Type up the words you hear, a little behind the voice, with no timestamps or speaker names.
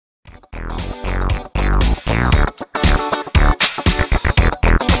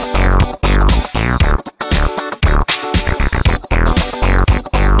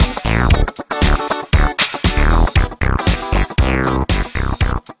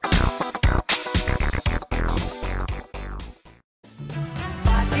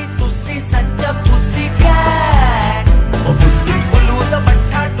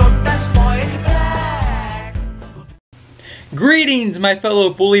Greetings, my fellow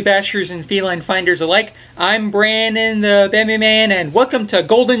bully bashers and feline finders alike. I'm Brandon the Bambi Man, and welcome to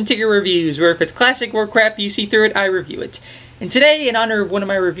Golden Ticket Reviews, where if it's classic or crap you see through it, I review it. And today, in honor of one of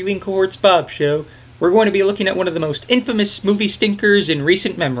my reviewing cohorts, Bobsheaux, we're going to be looking at one of the most infamous movie stinkers in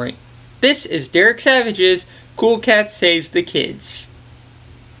recent memory. This is Derek Savage's Cool Cat Saves the Kids.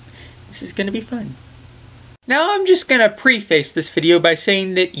 This is going to be fun. Now I'm just going to preface this video by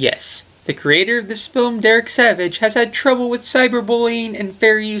saying that yes, the creator of this film, Derek Savage, has had trouble with cyberbullying and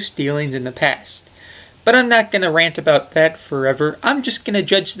fair use dealings in the past. But I'm not going to rant about that forever. I'm just going to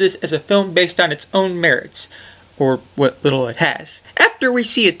judge this as a film based on its own merits, or what little it has. After we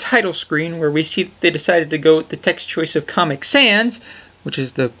see a title screen where we see that they decided to go with the text choice of Comic Sans, which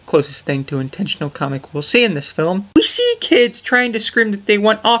is the closest thing to intentional comic we'll see in this film, we see kids trying to scream that they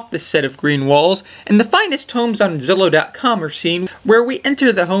want off this set of green walls, and the finest homes on Zillow.com are seen, where we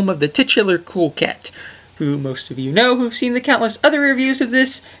enter the home of the titular Cool Cat, who most of you know who've seen the countless other reviews of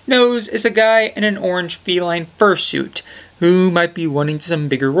this knows is a guy in an orange feline fursuit, who might be wanting some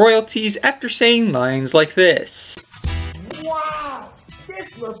bigger royalties after saying lines like this. Wow,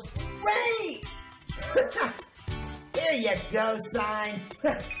 this looks great! There you go, sign.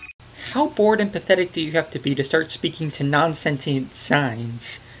 How bored and pathetic do you have to be to start speaking to non-sentient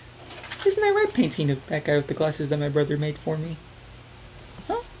signs? Isn't that right, painting of that guy with the glasses that my brother made for me?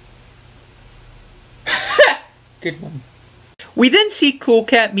 Huh? Good one. We then see Cool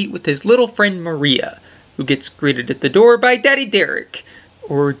Cat meet with his little friend Maria, who gets greeted at the door by Daddy Derek,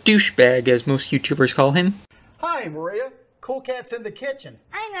 or douchebag as most YouTubers call him. Hi, Maria. Cool Cat's in the kitchen.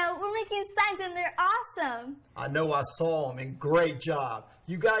 I know, we're making signs and they're awesome. I know, I saw them, and great job.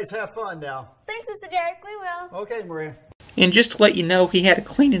 You guys have fun now. Thanks, Mr. Derek, we will. Okay, Maria. And just to let you know, he had a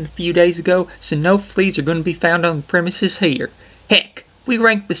cleaning a few days ago, so no fleas are going to be found on the premises here. Heck, we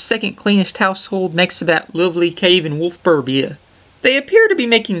rank the second cleanest household next to that lovely cave in Wolfburbia. They appear to be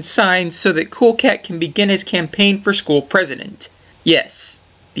making signs so that Cool Cat can begin his campaign for school president. Yes.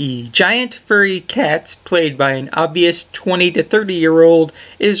 The giant furry cat, played by an obvious 20 to 30-year-old,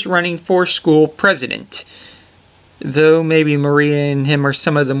 is running for school president. Though maybe Maria and him are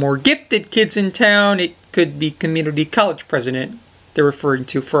some of the more gifted kids in town, it could be community college president they're referring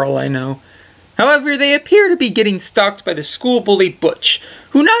to for all I know. However, they appear to be getting stalked by the school bully Butch,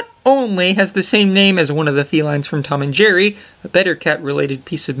 who not only has the same name as one of the felines from Tom and Jerry, a better cat-related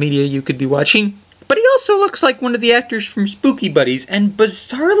piece of media you could be watching, but he also looks like one of the actors from Spooky Buddies, and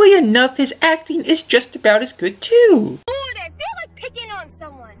bizarrely enough, his acting is just about as good too. Oh, they feel like picking on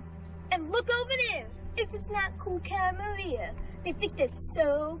someone. And look over there. If it's not Cool Cat and Maria, they think they're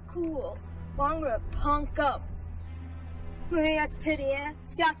so cool. Well, I'm gonna punk up. Maria's prettier,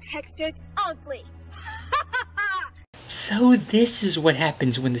 so our texture's ugly. So this is what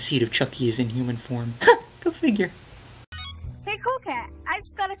happens when the seed of Chucky is in human form. Go figure. Hey, Cool Cat, I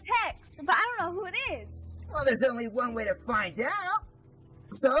just got a text, but I don't know who it is. Well, there's only one way to find out.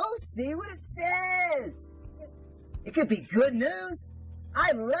 So, see what it says. It could be good news.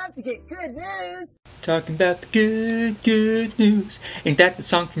 I love to get good news. Talking about the good news. Ain't that the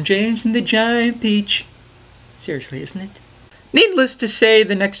song from James and the Giant Peach? Seriously, isn't it? Needless to say,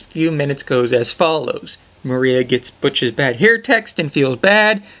 the next few minutes goes as follows. Maria gets Butch's bad hair text and feels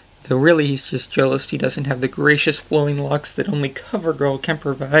bad, though really he's just jealous he doesn't have the gracious flowing locks that only CoverGirl can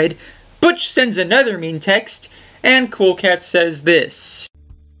provide. Butch sends another mean text, and Cool Cat says this.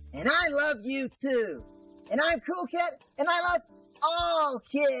 And I love you too. And I'm Cool Cat, and I love all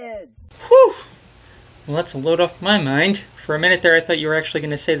kids. Whew! Well, that's a load off my mind. For a minute there I thought you were actually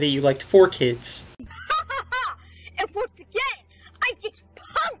going to say that you liked 4 kids. It worked again! I just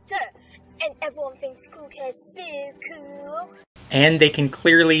pumped her! And everyone thinks Cool Cat's so cool. And they can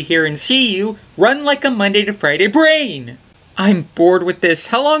clearly hear and see you run like a Monday to Friday brain. I'm bored with this.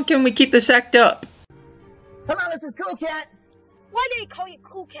 How long can we keep this act up? Hello, this is Cool Cat. Why do they call you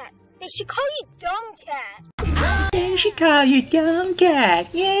Cool Cat? They should call you Dumb Cat. They should call you Dumb Cat.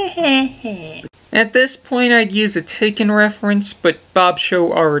 Yeah. At this point, I'd use a Taken reference, but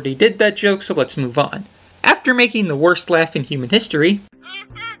Bobsheaux already did that joke, so let's move on. After making the worst laugh in human history,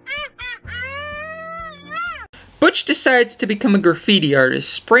 Butch decides to become a graffiti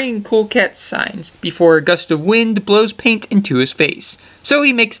artist, spraying Cool Cat signs before a gust of wind blows paint into his face. So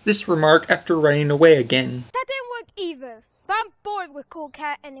he makes this remark after running away again. That didn't work either, but I'm bored with Cool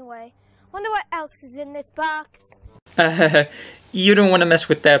Cat anyway. Wonder what else is in this box. You don't want to mess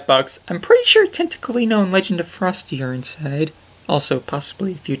with that box. I'm pretty sure Tentaclino and Legend of Frosty are inside. Also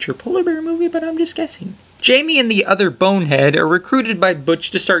possibly a future polar bear movie, but I'm just guessing. Jamie and the other bonehead are recruited by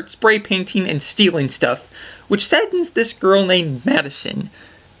Butch to start spray painting and stealing stuff, which saddens this girl named Madison.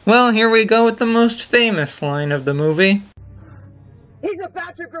 Well, here we go with the most famous line of the movie. He's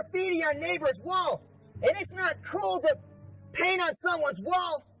about to graffiti our neighbor's wall, and it's not cool to paint on someone's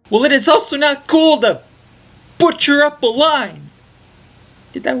wall. Well, it is also not cool to butcher up a line.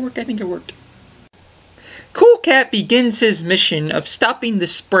 Did that work? I think it worked. Cool Cat begins his mission of stopping the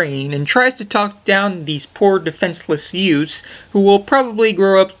spraying and tries to talk down these poor defenseless youths who will probably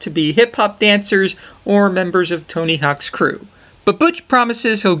grow up to be hip-hop dancers or members of Tony Hawk's crew. But Butch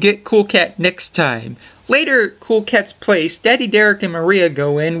promises he'll get Cool Cat next time. Later, Cool Cat's place, Daddy Derek and Maria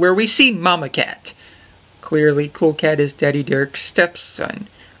go in where we see Mama Cat. Clearly, Cool Cat is Daddy Derek's stepson.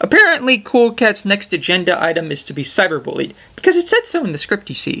 Apparently, Cool Cat's next agenda item is to be cyberbullied, because it said so in the script,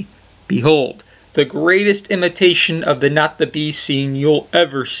 you see. Behold, the greatest imitation of the Not the Bee scene you'll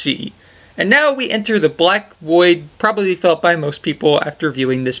ever see. And now we enter the black void probably felt by most people after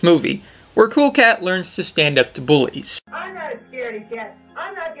viewing this movie, where Cool Cat learns to stand up to bullies. I'm not a scaredy cat.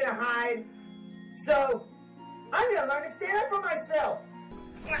 I'm not gonna hide. So, I'm gonna learn to stand up for myself.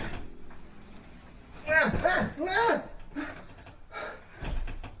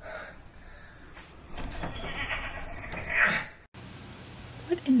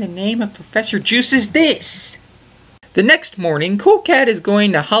 What in the name of Professor Juice is this? The next morning, Cool Cat is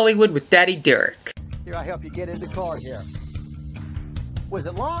going to Hollywood with Daddy Derek. Here, I help you get in the car here. Was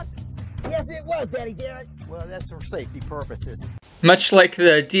it locked? Yes, it was, Daddy Derek. Well, that's for safety purposes. Much like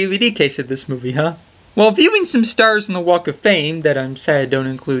the DVD case of this movie, huh? While viewing some stars on the Walk of Fame that I'm sad don't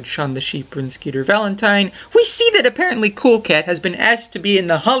include Shaun the Sheep and Skeeter Valentine, we see that apparently Cool Cat has been asked to be in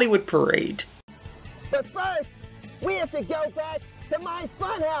the Hollywood parade. But first, we have to go back to my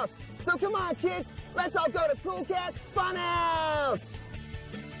funhouse. So come on, kids. Let's all go to Cool Cat's funhouse.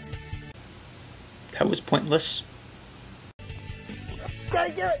 That was pointless.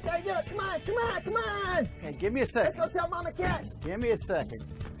 Gotta do it, gotta do it. Come on, come on, come on. Hey, give me a Let's second. go tell Mama Cat. Give me a second.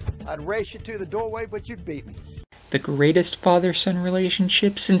 I'd race you to the doorway, but you'd beat me. The greatest father-son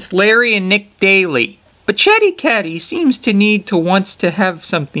relationship since Larry and Nick Daly. But Chatty Catty seems to need to wants to have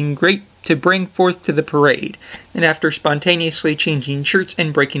something great to bring forth to the parade. And after spontaneously changing shirts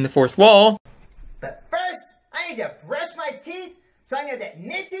and breaking the fourth wall... But first, I need to brush my teeth so I can have that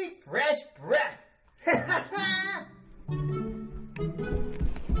nitty, fresh breath.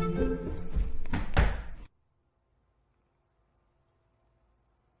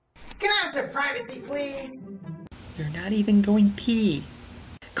 Can I have some privacy, please? You're not even going pee.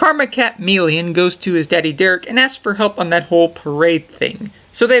 Karma Cat Melian goes to his daddy Derek and asks for help on that whole parade thing.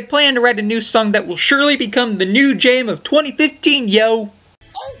 So they plan to write a new song that will surely become the new jam of 2015, yo!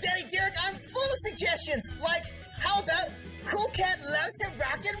 Oh, Daddy Derek, I'm full of suggestions. Like, how about Cool Cat loves to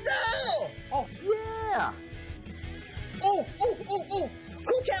rock and roll? Oh, yeah! Oh, Cool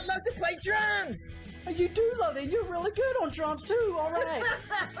Cat loves to play drums. You do love it. You're really good on drums, too. All right.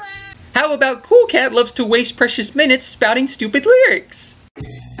 How about Cool Cat loves to waste precious minutes spouting stupid lyrics?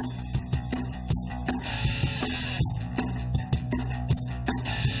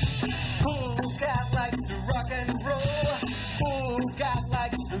 Cool Cat likes to rock and roll. Cool Cat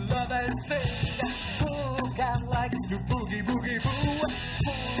likes to love and sing. Cool Cat likes to boogie boogie boo.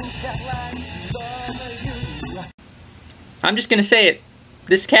 Cool Cat likes to love you. I'm just gonna say it.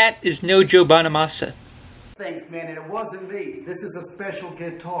 This cat is no Joe Bonamassa. Thanks, man, and it wasn't me. This is a special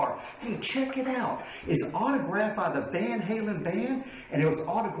guitar. Hey, check it out. It's autographed by the Van Halen band, and it was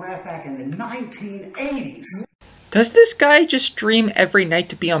autographed back in the 1980s. Does this guy just dream every night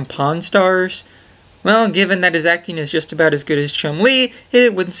to be on Pawn Stars? Well, given that his acting is just about as good as Chum-Li,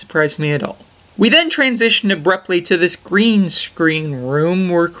 it wouldn't surprise me at all. We then transition abruptly to this green screen room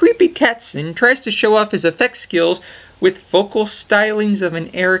where Creepy Catson tries to show off his effects skills with vocal stylings of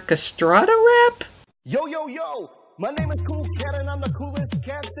an Eric Estrada rap? Yo, yo, yo! My name is Cool Cat and I'm the coolest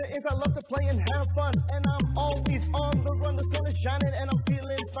cat there is. I love to play and have fun, and I'm always on the run. The sun is shining and I'm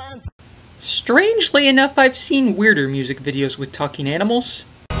feeling fine. Strangely enough, I've seen weirder music videos with talking animals.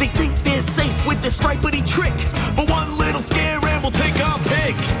 They think they're safe with this stripedy trick, but one little scare and we'll take our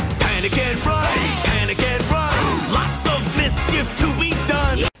pick. Panic and run, lots of mischief to be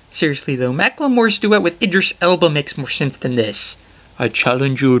done. Seriously though, Macklemore's duet with Idris Elba makes more sense than this. I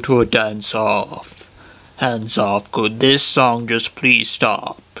challenge you to a dance-off. Hands off, could this song just please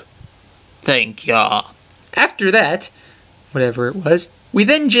stop? Thank ya. After that, whatever it was, we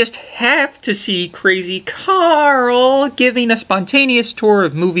then just have to see Crazy Carl giving a spontaneous tour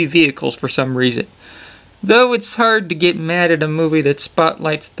of movie vehicles for some reason. Though it's hard to get mad at a movie that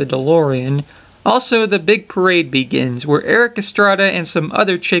spotlights the DeLorean. Also, the big parade begins, where Eric Estrada and some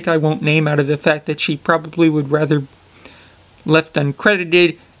other chick I won't name out of the fact that she probably would rather left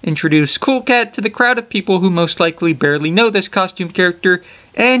uncredited introduce Cool Cat to the crowd of people who most likely barely know this costume character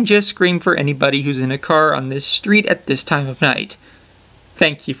and just scream for anybody who's in a car on this street at this time of night.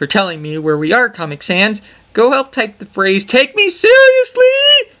 Thank you for telling me where we are, Comic Sans. Go help type the phrase, "Take me seriously!"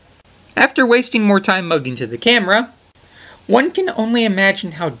 After wasting more time mugging to the camera, one can only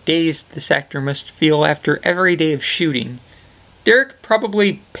imagine how dazed this actor must feel after every day of shooting. Derek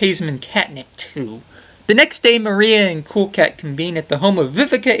probably pays him in catnip, too. The next day, Maria and Cool Cat convene at the home of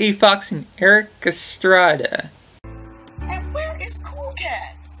Vivica A. Fox and Eric Estrada. And where is Cool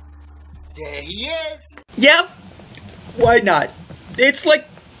Cat? There he is. Yep! Why not? It's like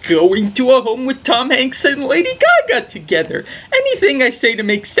going to a home with Tom Hanks and Lady Gaga together. Anything I say to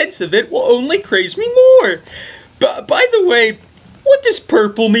make sense of it will only craze me more. By the way, what does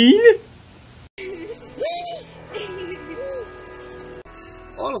purple mean?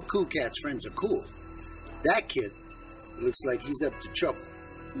 All of Cool Cat's friends are cool. That kid looks like he's up to trouble.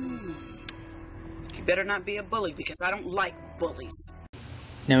 He better not be a bully because I don't like bullies.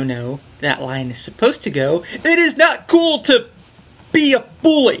 No, that line is supposed to go, "It is not cool to be a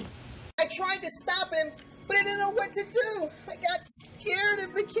bully." I tried to stop him, but I didn't know what to do. I got scared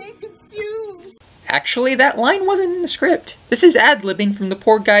and became confused. Actually, that line wasn't in the script. This is ad-libbing from the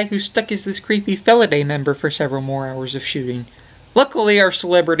poor guy who stuck as this creepy Felidae member for several more hours of shooting. Luckily, our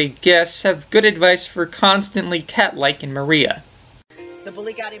celebrity guests have good advice for constantly cat-liking Maria. The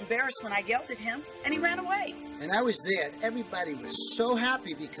bully got embarrassed when I yelled at him, and he ran away. And I was there. Everybody was so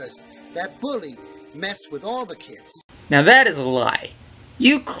happy because that bully messed with all the kids. Now that is a lie.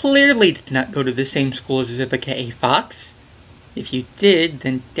 You clearly did not go to the same school as Vivica A. Fox. If you did,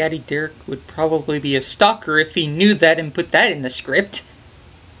 then Daddy Derek would probably be a stalker if he knew that and put that in the script.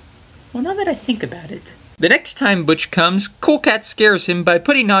 Well, now that I think about it. The next time Butch comes, Cool Cat scares him by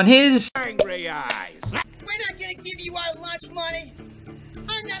putting on his Angry eyes. We're not gonna give you our lunch money.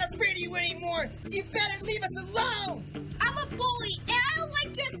 I'm not afraid of you anymore, so you better leave us alone. I'm a bully, and I don't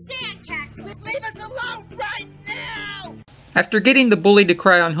like your sandcastles. Leave us alone right now. After getting the bully to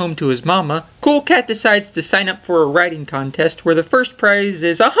cry on home to his mama, Cool Cat decides to sign up for a writing contest where the first prize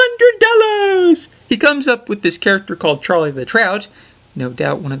is $100! He comes up with this character called Charlie the Trout, no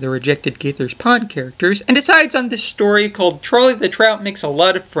doubt one of the rejected Gaither's Pond characters, and decides on this story called Charlie the Trout Makes a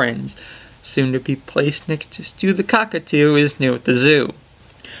Lot of Friends, soon to be placed next to Stu the Cockatoo is new at the zoo.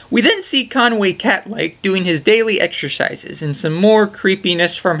 We then see Conway Cat-like doing his daily exercises and some more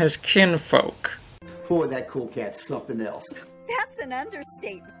creepiness from his kinfolk. Boy, that Cool Cat's something else. That's an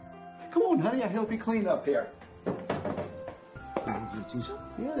understatement. Come on, honey, I'll help you clean up here. Yeah,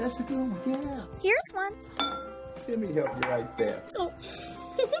 that's a good one, yeah. Here's one. Let me help you right there. Oh.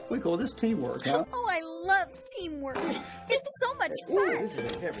 We call this teamwork, huh? Oh, I love teamwork. It's so much fun.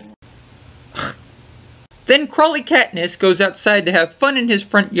 Then Crawly Katniss goes outside to have fun in his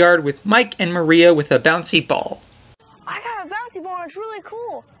front yard with Mike and Maria with a bouncy ball. I got a bouncy ball and it's really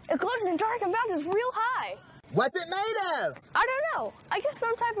cool. It glows in the dark and bounces real high. What's it made of? I don't know. I guess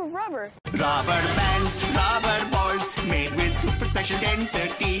some type of rubber. Rubber bands, rubber balls, made with super special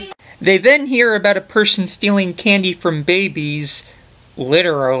density. They then hear about a person stealing candy from babies.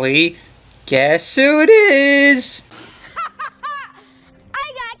 Literally. Guess who it is?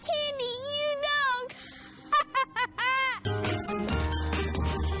 I got candy, you don't.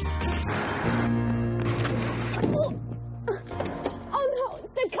 Oh no,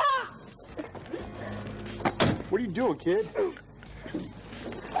 the cops! What are you doing, kid? I'm a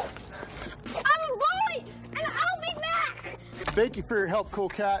bully, and I'll be back! Thank you for your help, Cool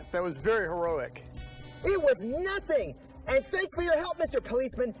Cat. That was very heroic. It was nothing. And thanks for your help, Mr.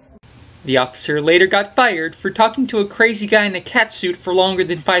 Policeman. The officer later got fired for talking to a crazy guy in a catsuit for longer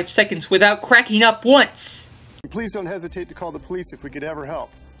than 5 seconds without cracking up once. Please don't hesitate to call the police if we could ever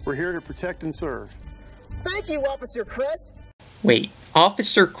help. We're here to protect and serve. Thank you, Officer Crest. Wait,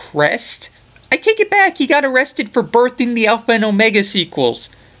 Officer Crest? I take it back, he got arrested for birthing the Alpha and Omega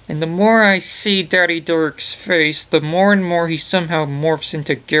sequels. And the more I see Daddy Derek's face, the more and more he somehow morphs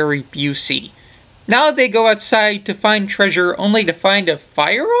into Gary Busey. Now they go outside to find treasure only to find a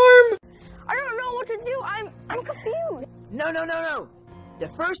firearm? I don't know what to do. I'm confused. No. The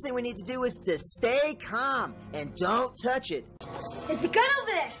first thing we need to do is to stay calm and don't touch it. There's a gun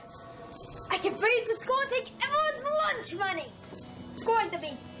over there. I can bring it to school and take everyone's lunch money. It's going to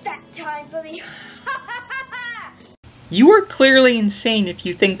be that time for me. You are clearly insane if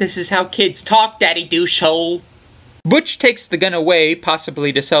you think this is how kids talk, Daddy Douchehole. Butch takes the gun away,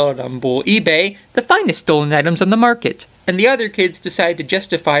 possibly to sell it on Bull eBay, the finest stolen items on the market, and the other kids decide to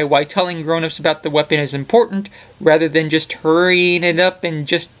justify why telling grown-ups about the weapon is important, rather than just hurrying it up and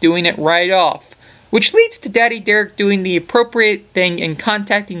just doing it right off. Which leads to Daddy Derek doing the appropriate thing and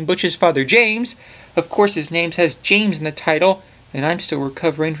contacting Butch's father James. Of course his name has James in the title, and I'm still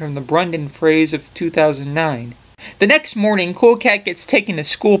recovering from the Brundon phrase of 2009. The next morning, Cool Cat gets taken to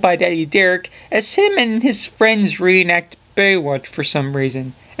school by Daddy Derek as him and his friends reenact Baywatch for some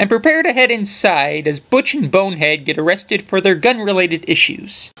reason, and prepare to head inside as Butch and Bonehead get arrested for their gun-related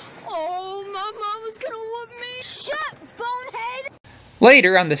issues. Oh, my mama's gonna whoop me. Shut, Bonehead!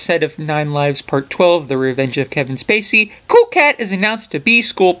 Later, on the set of 9 Lives Part 12, The Revenge of Kevin Spacey, Cool Cat is announced to be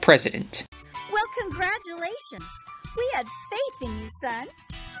school president. Well, congratulations. We had faith in you, son.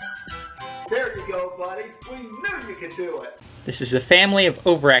 There you go, buddy. We knew you could do it. This is a family of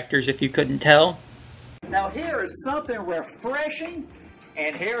overactors, if you couldn't tell. Now here is something refreshing,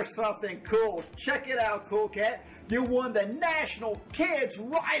 and here's something cool. Check it out, Cool Cat. You won the National Kids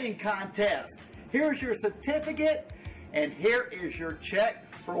Writing Contest. Here's your certificate, and here is your check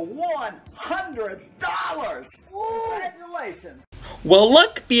for $100. Congratulations. Well,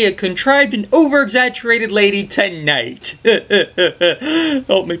 luck be a contrived and over-exaggerated lady tonight.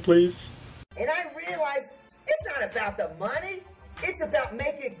 Help me, please. And I realized it's not about the money. It's about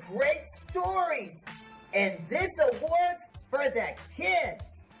making great stories. And this award's for the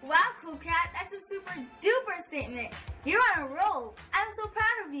kids. Wow, Cool Cat, that's a super duper statement. You're on a roll. I'm so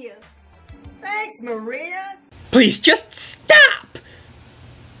proud of you. Thanks, Maria. Please, just stop!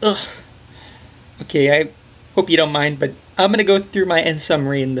 Ugh. Okay, I hope you don't mind, but I'm gonna go through my end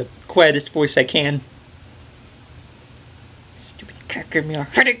summary in the quietest voice I can. Stupid cat gave me a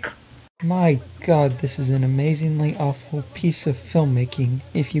headache. My god, this is an amazingly awful piece of filmmaking,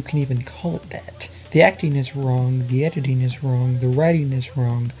 if you can even call it that. The acting is wrong, the editing is wrong, the writing is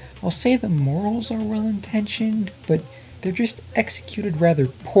wrong. I'll say the morals are well-intentioned, but they're just executed rather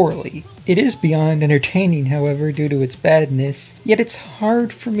poorly. It is beyond entertaining, however, due to its badness, yet it's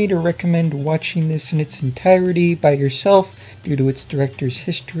hard for me to recommend watching this in its entirety by yourself due to its director's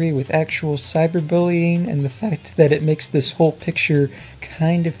history with actual cyberbullying and the fact that it makes this whole picture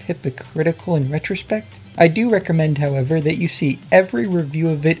kind of hypocritical in retrospect. I do recommend, however, that you see every review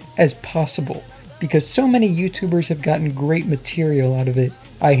of it as possible, because so many YouTubers have gotten great material out of it.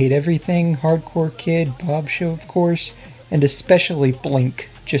 I Hate Everything, Hardcore Kid, Bobsheaux of course, and especially Blink,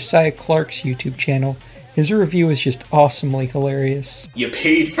 Josiah Clark's YouTube channel. His review is just awesomely hilarious. You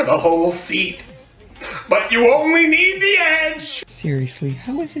paid for the whole seat, but you only need the edge! Seriously,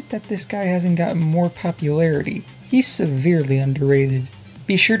 how is it that this guy hasn't gotten more popularity? He's severely underrated.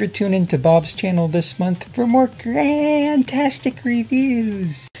 Be sure to tune into Bob's channel this month for more grantastic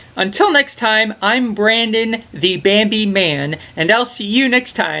reviews. Until next time, I'm Brandon, the Bambi Man, and I'll see you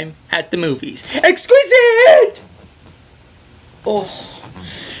next time at the movies. Exquisite! Oh,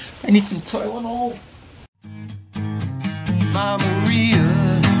 I need some Tylenol. My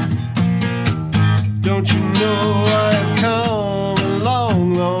Maria, don't you know I've come a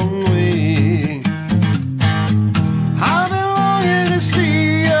long, long way? I've been longing to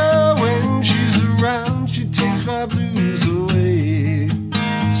see her when she's around. She takes my blues away.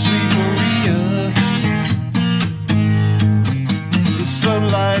 Sweet Maria, the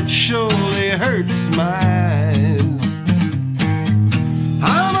sunlight surely hurts my eyes.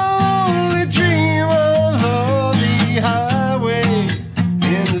 I'm a lonely dream along the highway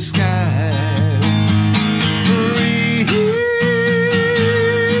in the sky.